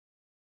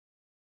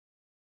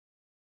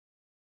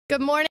Good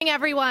morning,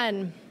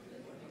 everyone.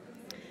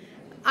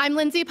 I'm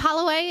Lindsay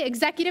Holloway,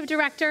 Executive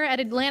Director at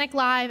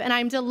AtlanticLIVE, and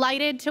I'm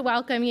delighted to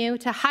welcome you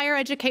to Higher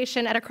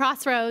Education at a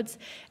Crossroads,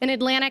 an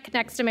Atlantic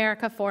Next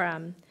America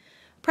Forum.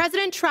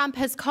 President Trump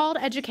has called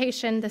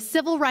education the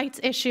civil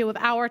rights issue of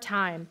our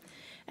time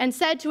and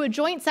said to a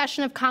joint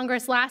session of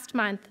Congress last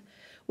month,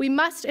 "We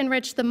must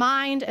enrich the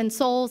mind and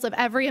souls of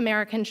every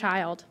American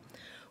child."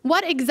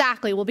 What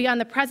exactly will be on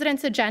the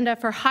president's agenda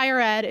for higher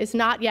ed is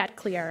not yet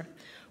clear.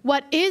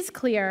 What is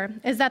clear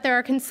is that there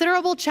are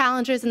considerable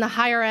challenges in the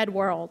higher ed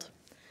world.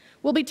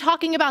 We'll be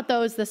talking about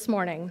those this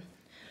morning.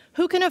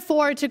 Who can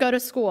afford to go to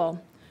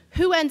school?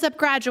 Who ends up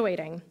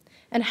graduating?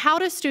 And how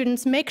do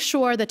students make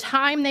sure the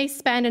time they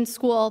spend in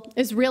school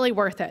is really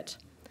worth it?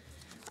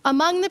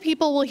 Among the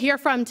people we'll hear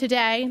from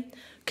today,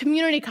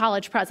 community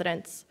college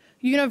presidents,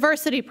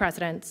 university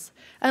presidents,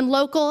 and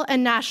local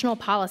and national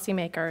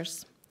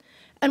policymakers.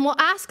 And we'll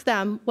ask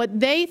them what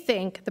they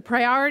think the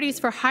priorities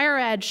for higher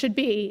ed should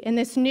be in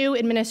this new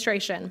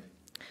administration.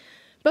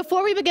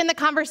 Before we begin the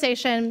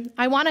conversation,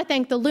 I want to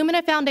thank the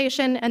Lumina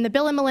Foundation and the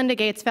Bill and Melinda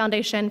Gates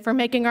Foundation for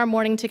making our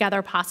morning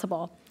together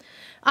possible.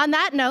 On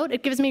that note,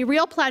 it gives me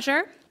real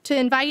pleasure to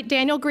invite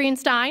Daniel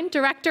Greenstein,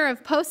 Director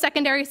of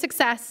Postsecondary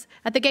Success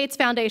at the Gates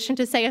Foundation,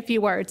 to say a few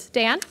words.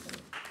 Dan?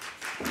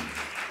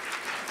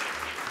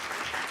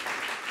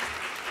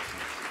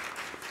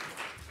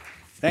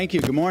 Thank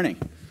you. Good morning.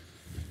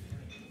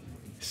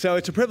 So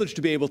it's a privilege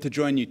to be able to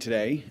join you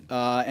today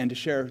and to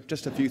share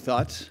just a few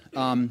thoughts.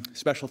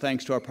 Special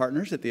thanks to our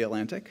partners at The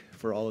Atlantic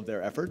for all of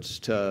their efforts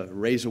to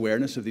raise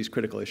awareness of these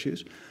critical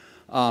issues.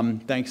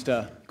 Thanks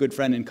to good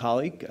friend and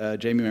colleague,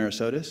 Jamie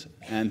Marasotis,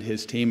 and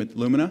his team at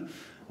Lumina.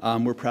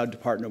 We're proud to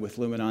partner with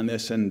Lumina on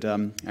this and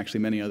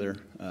actually many other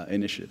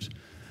initiatives.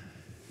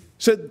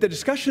 So the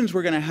discussions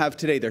we're going to have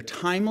today, they're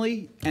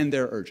timely and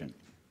they're urgent.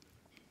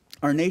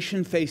 Our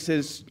nation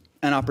faces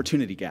an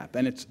opportunity gap,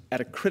 and it's at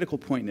a critical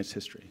point in its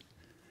history.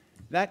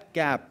 That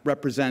gap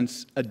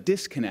represents a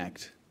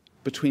disconnect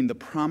between the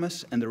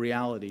promise and the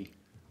reality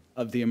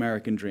of the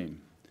American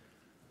dream.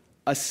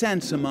 A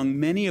sense among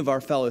many of our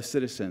fellow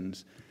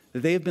citizens that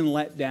they have been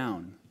let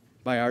down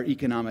by our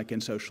economic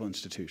and social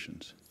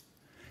institutions.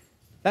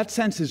 That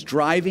sense is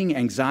driving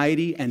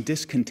anxiety and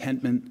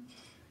discontentment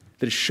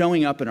that is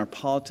showing up in our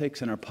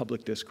politics and our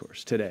public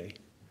discourse today,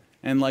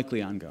 and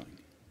likely ongoing.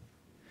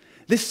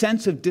 This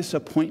sense of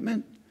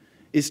disappointment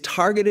is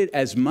targeted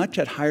as much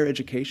at higher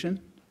education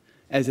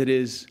as it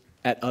is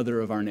at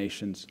other of our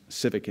nation's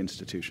civic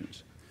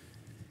institutions.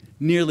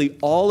 Nearly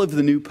all of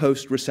the new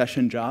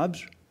post-recession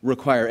jobs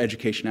require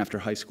education after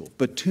high school,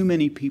 but too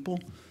many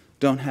people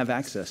don't have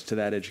access to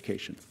that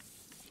education.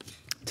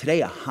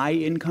 Today, a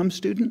high-income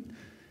student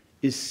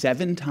is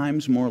 7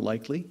 times more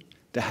likely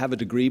to have a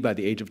degree by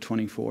the age of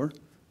 24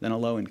 than a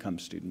low-income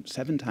student,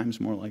 7 times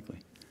more likely.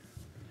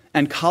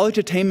 And college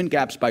attainment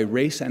gaps by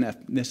race and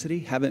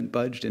ethnicity haven't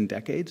budged in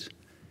decades.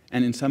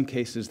 And in some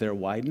cases, they're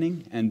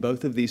widening, and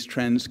both of these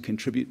trends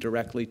contribute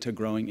directly to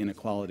growing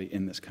inequality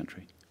in this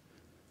country.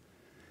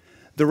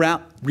 The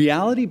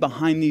reality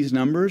behind these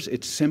numbers,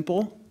 it's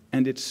simple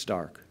and it's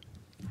stark.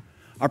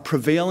 Our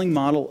prevailing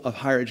model of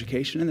higher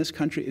education in this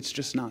country, it's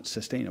just not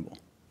sustainable.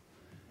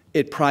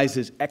 It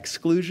prizes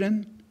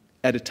exclusion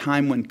at a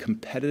time when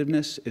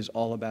competitiveness is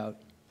all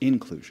about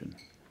inclusion.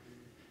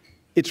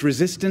 It's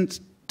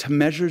resistant to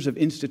measures of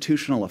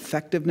institutional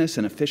effectiveness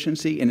and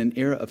efficiency in an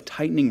era of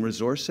tightening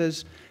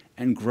resources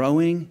and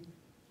growing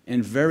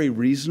and very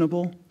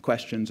reasonable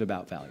questions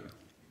about value.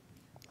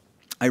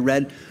 I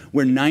read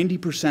where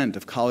 90%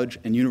 of college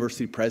and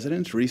university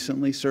presidents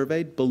recently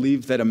surveyed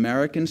believe that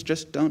Americans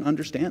just don't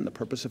understand the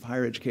purpose of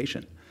higher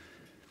education.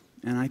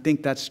 And I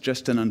think that's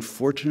just an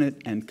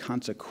unfortunate and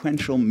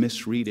consequential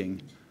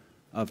misreading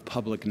of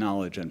public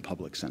knowledge and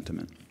public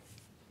sentiment.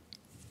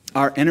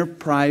 Our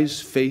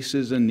enterprise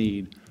faces a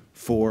need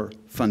for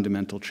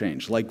fundamental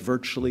change, like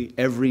virtually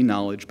every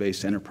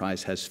knowledge-based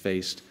enterprise has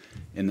faced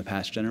in the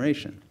past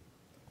generation.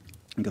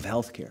 Think of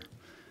healthcare.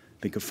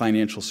 Think of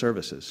financial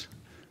services.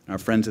 Our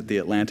friends at The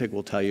Atlantic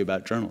will tell you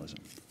about journalism.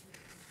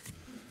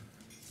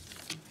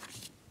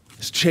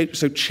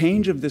 So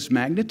change of this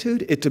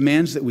magnitude, it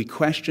demands that we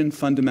question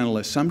fundamental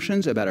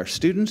assumptions about our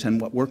students and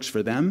what works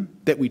for them,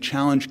 that we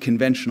challenge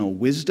conventional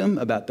wisdom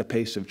about the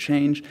pace of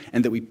change,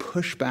 and that we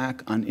push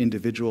back on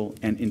individual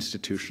and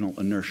institutional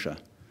inertia.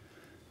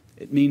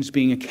 It means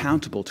being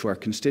accountable to our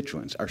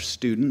constituents, our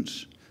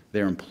students,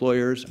 their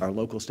employers, our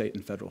local, state,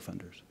 and federal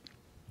funders.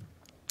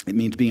 It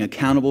means being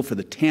accountable for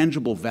the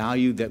tangible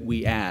value that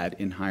we add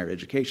in higher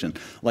education,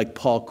 like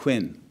Paul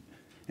Quinn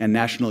and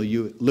National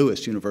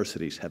Louis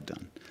universities have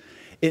done.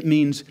 It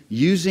means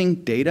using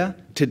data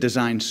to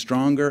design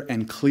stronger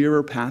and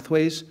clearer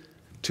pathways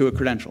to a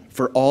credential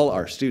for all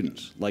our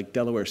students, like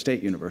Delaware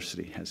State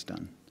University has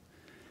done.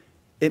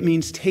 It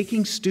means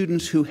taking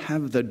students who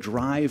have the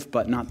drive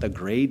but not the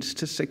grades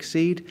to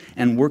succeed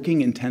and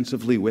working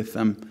intensively with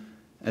them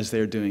as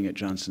they're doing at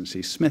Johnson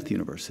C. Smith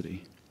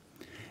University.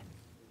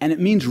 And it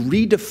means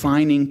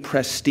redefining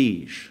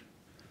prestige,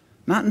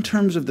 not in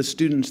terms of the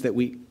students that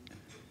we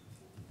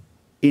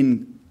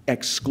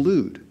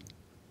exclude,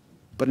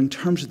 but in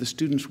terms of the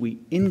students we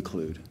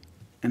include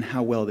and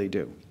how well they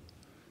do,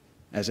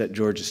 as at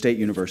Georgia State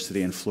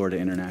University and Florida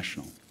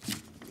International.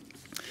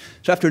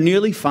 So after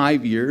nearly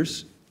 5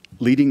 years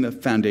leading the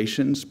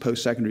Foundation's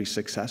post-secondary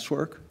success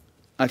work,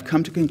 I've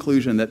come to the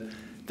conclusion that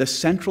the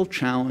central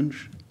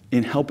challenge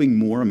in helping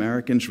more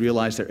Americans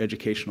realize their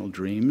educational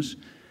dreams,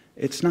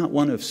 it's not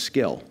one of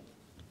skill.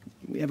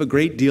 We have a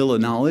great deal of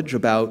knowledge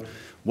about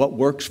what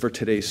works for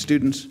today's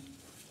students,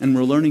 and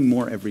we're learning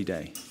more every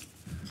day.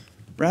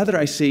 Rather,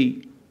 I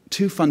see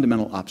two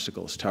fundamental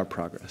obstacles to our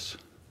progress.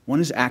 One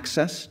is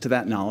access to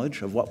that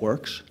knowledge of what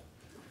works.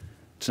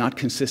 It's not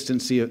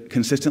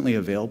consistently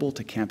available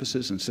to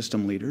campuses and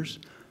system leaders,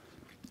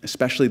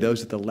 especially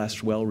those at the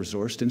less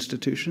well-resourced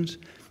institutions.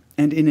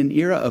 And in an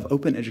era of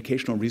open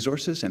educational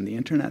resources and the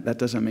internet, that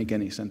doesn't make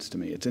any sense to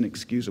me. It's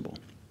inexcusable.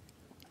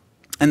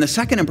 And the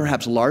second and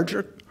perhaps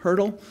larger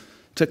hurdle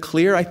to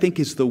clear, I think,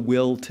 is the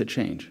will to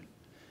change.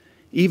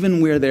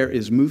 Even where there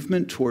is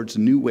movement towards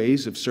new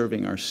ways of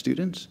serving our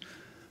students,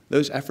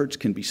 those efforts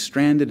can be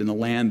stranded in the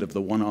land of the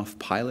one-off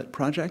pilot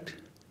project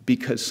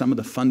because some of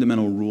the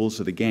fundamental rules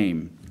of the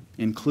game,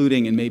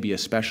 including and maybe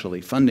especially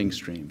funding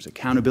streams,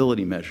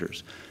 accountability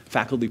measures,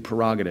 faculty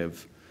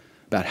prerogative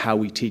about how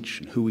we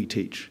teach and who we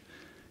teach,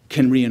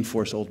 can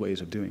reinforce old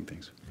ways of doing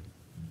things.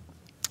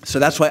 So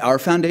that's why our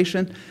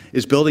foundation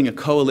is building a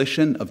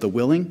coalition of the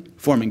willing,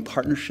 forming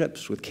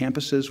partnerships with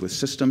campuses, with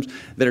systems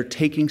that are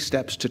taking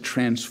steps to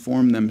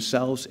transform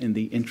themselves in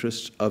the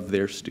interests of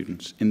their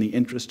students, in the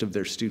interest of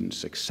their students'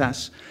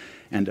 success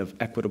and of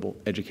equitable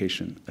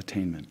education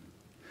attainment.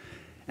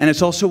 And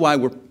it's also why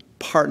we're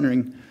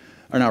partnering,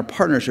 and our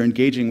partners are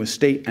engaging with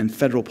state and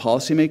federal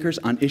policymakers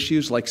on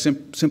issues like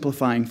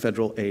simplifying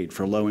federal aid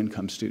for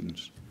low-income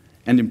students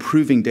and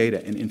improving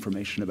data and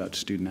information about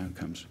student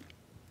outcomes.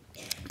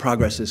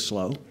 Progress is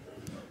slow,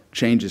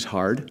 change is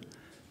hard,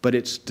 but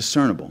it's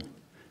discernible.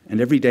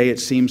 And every day it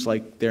seems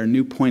like there are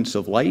new points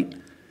of light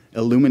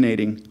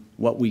illuminating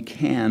what we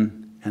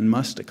can and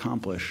must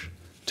accomplish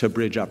to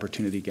bridge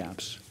opportunity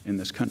gaps in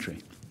this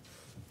country.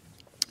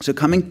 So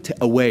coming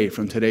away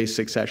from today's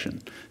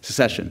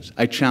sessions,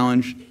 I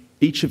challenge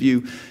each of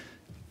you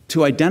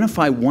to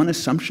identify one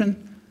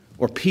assumption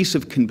or piece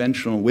of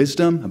conventional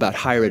wisdom about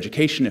higher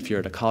education, if you're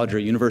at a college or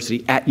a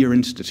university, at your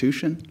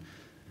institution,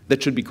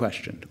 that should be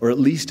questioned, or at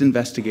least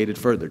investigated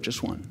further,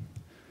 just one.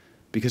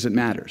 Because it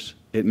matters.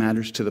 It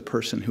matters to the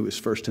person who is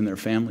first in their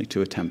family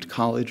to attempt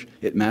college.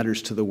 It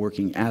matters to the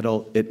working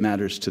adult. It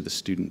matters to the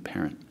student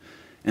parent.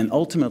 And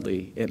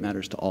ultimately, it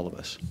matters to all of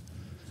us.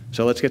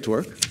 So let's get to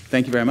work.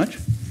 Thank you very much.